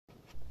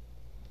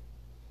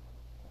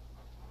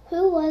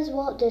Who was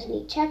Walt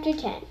Disney? Chapter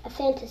 10, A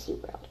Fantasy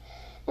World.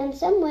 In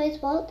some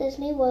ways, Walt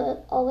Disney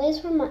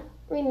always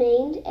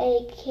remained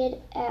a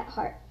kid at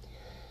heart.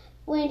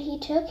 When he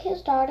took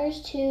his daughters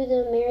to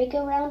the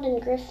merry-go-round in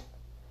Griffith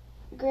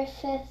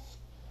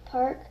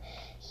Park,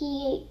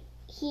 he'd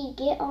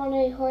get on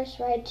a horse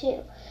ride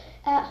too.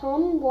 At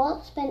home,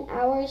 Walt spent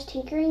hours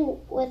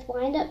tinkering with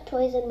wind-up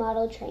toys and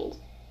model trains.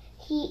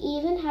 He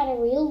even had a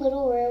real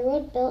little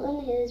railroad built in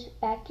his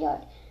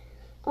backyard.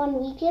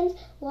 On weekends,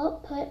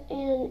 Walt put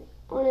on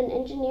an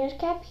engineer's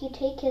cap. He'd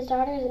take his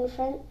daughters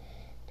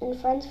and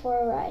friends for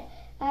a ride.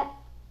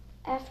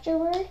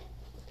 Afterward,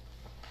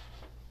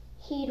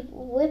 he'd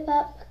whip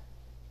up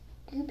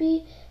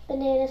goopy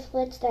banana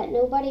splits that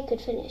nobody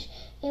could finish.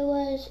 It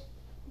was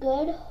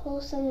good,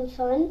 wholesome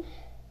fun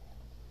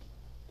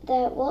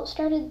that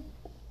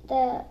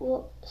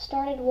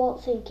started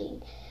Walt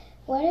thinking,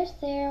 what if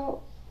there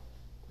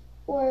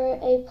were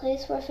a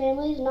place where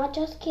families, not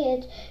just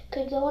kids,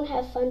 could go and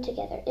have fun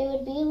together? It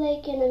would be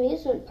like an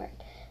amusement park,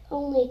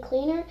 only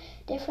cleaner,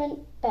 different,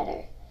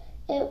 better.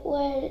 It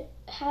would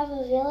have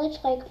a village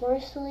like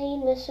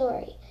Marceline,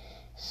 Missouri.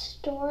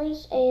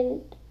 Stores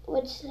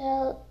would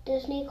sell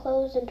Disney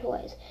clothes and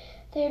toys.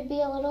 There'd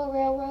be a little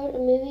railroad, a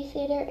movie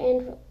theater,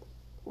 and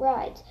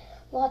rides,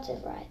 lots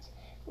of rides.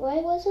 Why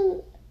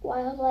wasn't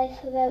wild about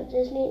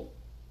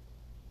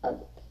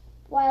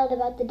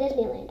the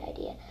Disneyland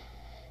idea?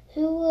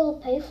 Who will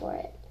pay for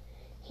it?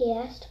 He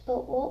asked,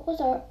 but Walt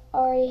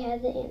already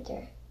had the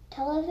answer.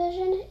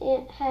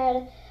 Television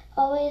had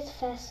always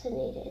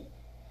fascinated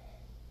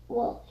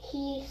Walt.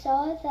 He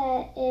saw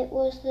that it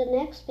was the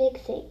next big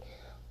thing.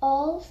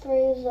 All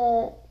through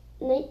the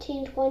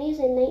 1920s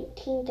and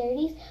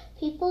 1930s,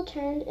 people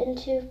turned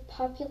into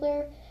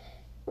popular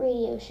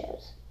radio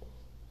shows.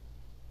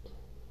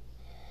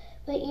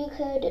 But you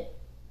could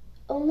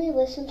only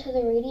listen to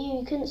the radio,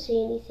 you couldn't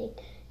see anything.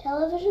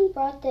 Television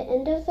brought the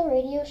end of the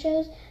radio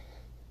shows.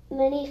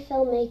 Many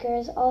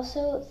filmmakers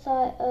also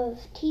thought of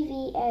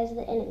TV as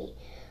the enemy.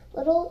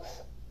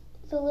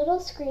 The little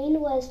screen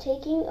was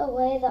taking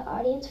away the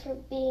audience for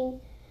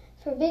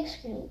big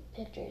screen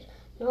pictures,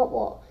 not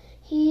Walt.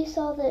 He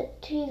saw the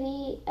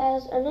TV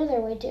as another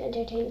way to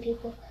entertain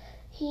people.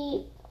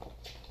 He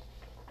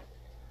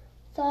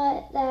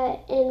thought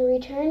that in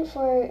return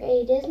for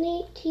a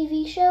Disney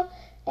TV show,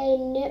 a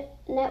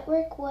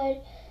network would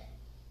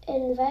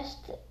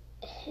invest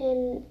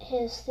in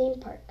his theme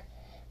park.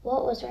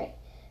 Walt was right.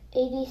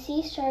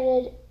 ABC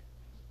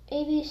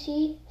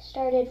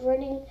started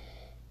running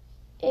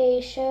a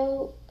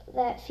show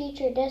that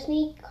featured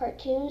Disney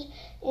cartoons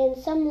and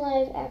some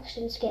live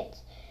action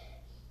skits.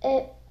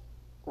 It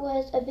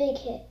was a big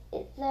hit.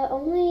 The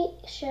only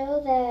show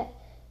that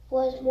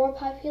was more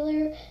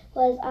popular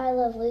was I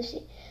Love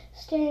Lucy,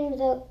 starring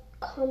the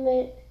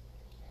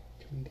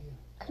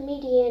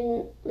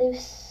comedian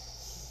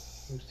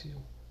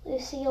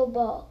Lucille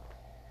Ball.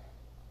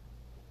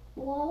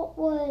 Walt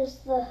was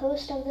the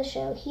host of the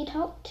show. He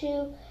talked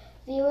to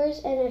viewers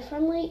in a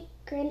friendly,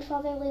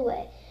 grandfatherly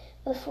way.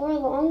 Before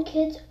long,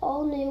 kids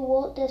all knew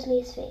Walt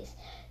Disney's face.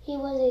 He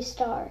was a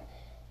star.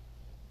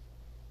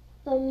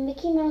 The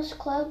Mickey Mouse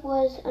Club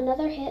was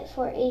another hit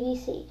for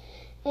ABC.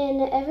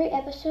 In every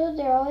episode,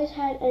 there always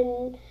had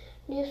a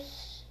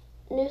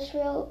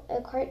newsreel,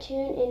 a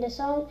cartoon, and a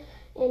song,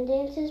 and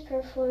dances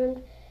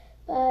performed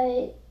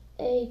by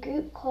a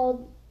group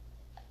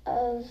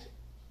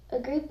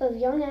of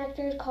young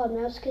actors called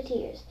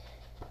Mouseketeers.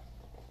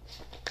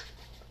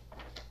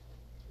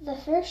 The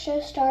first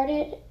show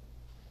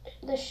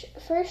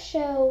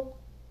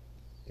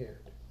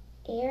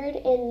aired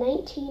in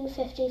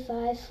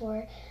 1955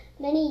 for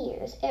many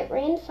years. It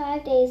ran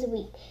 5 days a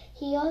week.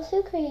 He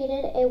also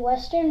created a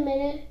Western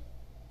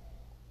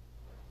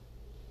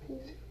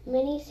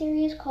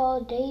miniseries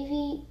called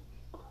Davy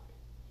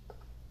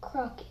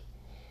Crockett.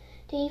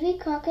 Davy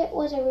Crockett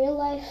was a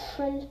real-life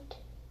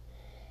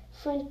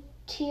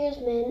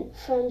frontiersman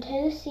from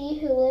Tennessee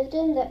who lived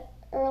in the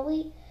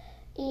early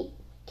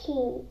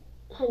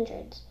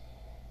 1800s.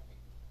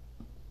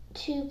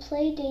 To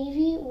play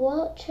Davy,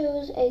 Walt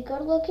chose a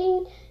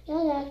good-looking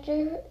young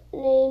actor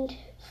named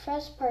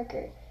Fess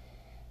Parker,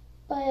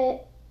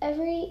 but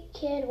every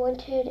kid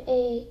wanted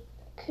a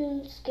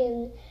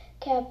coonskin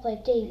cap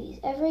like Davy's.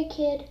 Every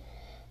kid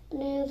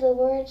knew the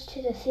words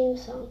to the theme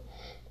song.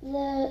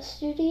 The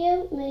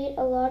studio made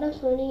a lot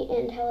of money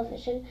in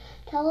television.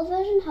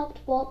 Television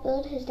helped Walt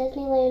build his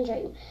Disneyland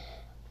dream.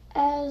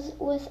 As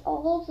with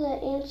all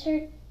the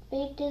answered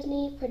big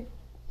Disney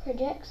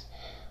projects,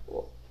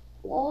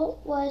 Walt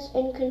was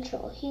in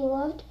control. He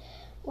loved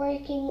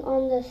working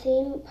on the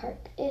theme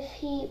park. If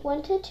he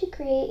wanted to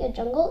create a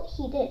jungle,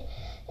 he did.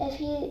 If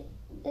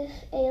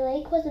a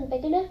lake wasn't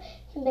big enough,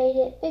 he made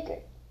it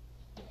bigger.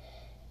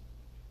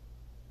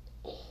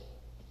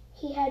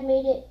 He had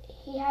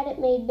it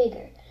made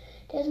bigger.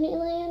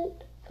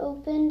 Disneyland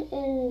opened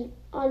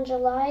on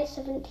July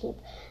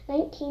 17th,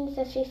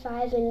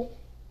 1955 in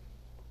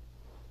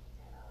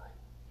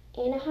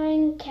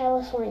Anaheim,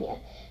 California.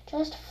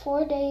 Just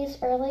 4 days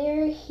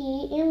earlier,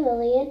 he and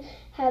Lillian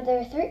had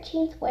their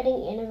 13th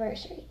wedding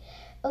anniversary.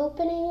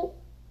 Opening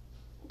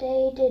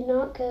day did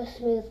not go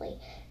smoothly.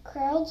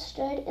 Crowds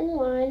stood in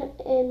line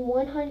in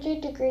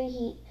 100-degree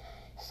heat.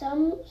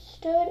 Some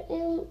stood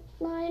in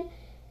line.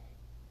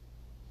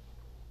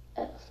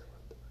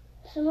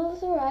 Some of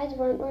the rides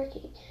weren't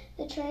working.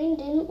 The train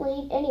didn't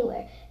lead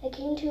anywhere. It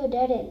came to a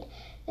dead end.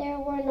 There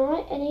were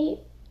not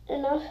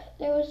enough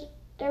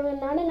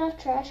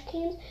trash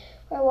cans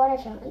or water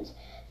fountains,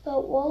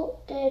 but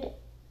Walt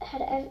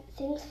had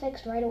things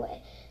fixed right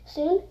away.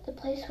 Soon the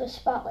place was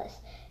spotless.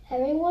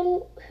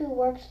 Everyone who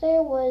worked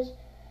there was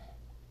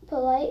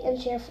polite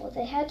and cheerful.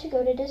 They had to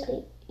go to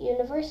Disney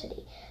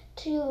University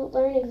to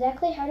learn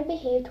exactly how to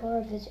behave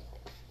toward visitors.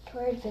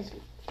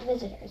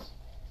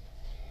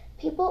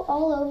 People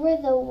all over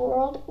the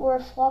world were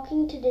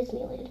flocking to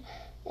Disneyland.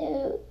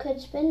 They could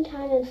spend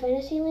time in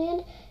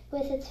Fantasyland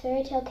with its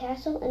fairy tale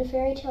castle and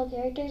fairy tale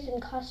characters in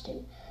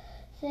costume.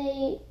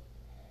 They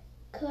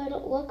could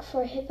look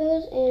for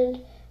hippos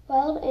and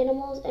wild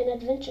animals in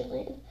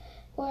Adventureland,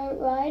 or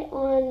ride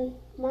on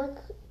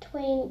Mark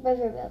Twain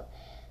riverboat.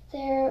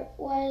 There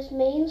was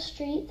Main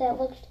Street that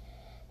looked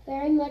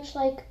very much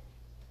like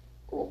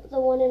the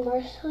one in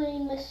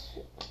Marceline,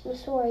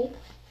 Missouri.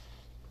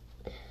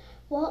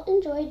 Walt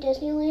enjoyed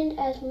Disneyland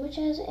as much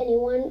as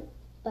anyone,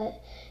 but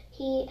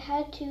he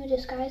had to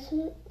disguise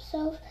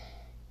himself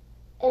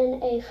in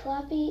a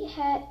floppy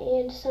hat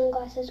and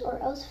sunglasses, or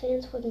else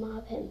fans would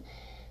mob him.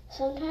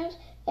 Sometimes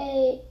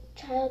a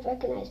child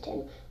recognized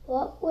him.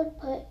 Walt would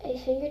put a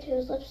finger to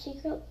his lips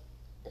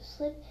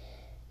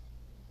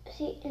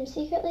and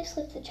secretly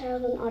slip the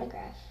child an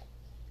autograph.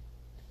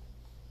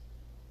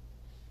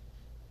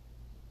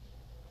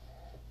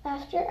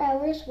 After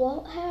hours,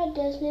 Walt had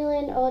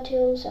Disneyland all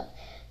to himself.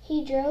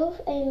 He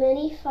drove a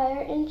mini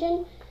fire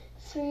engine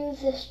through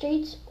the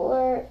streets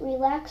or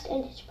relaxed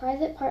in his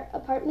private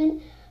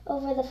apartment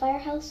over the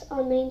firehouse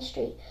on Main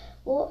Street.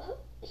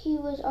 He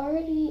was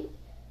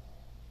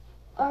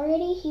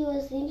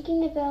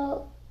thinking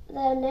about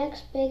the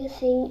next big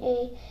thing,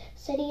 a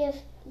city of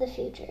the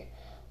future.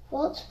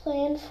 Walt's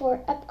plan for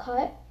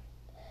Epcot,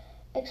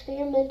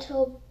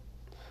 experimental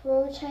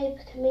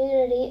prototype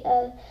community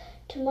of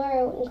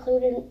tomorrow,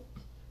 included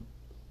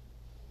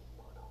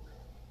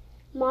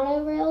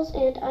monorails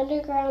and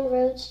underground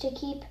roads to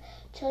keep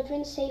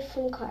children safe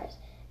from cars.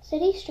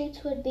 City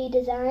streets would be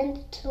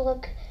designed to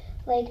look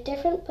like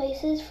different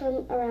places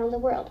from around the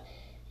world.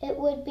 It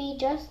would be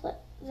just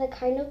the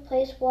kind of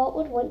place Walt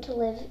would want to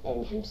live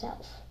in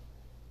himself.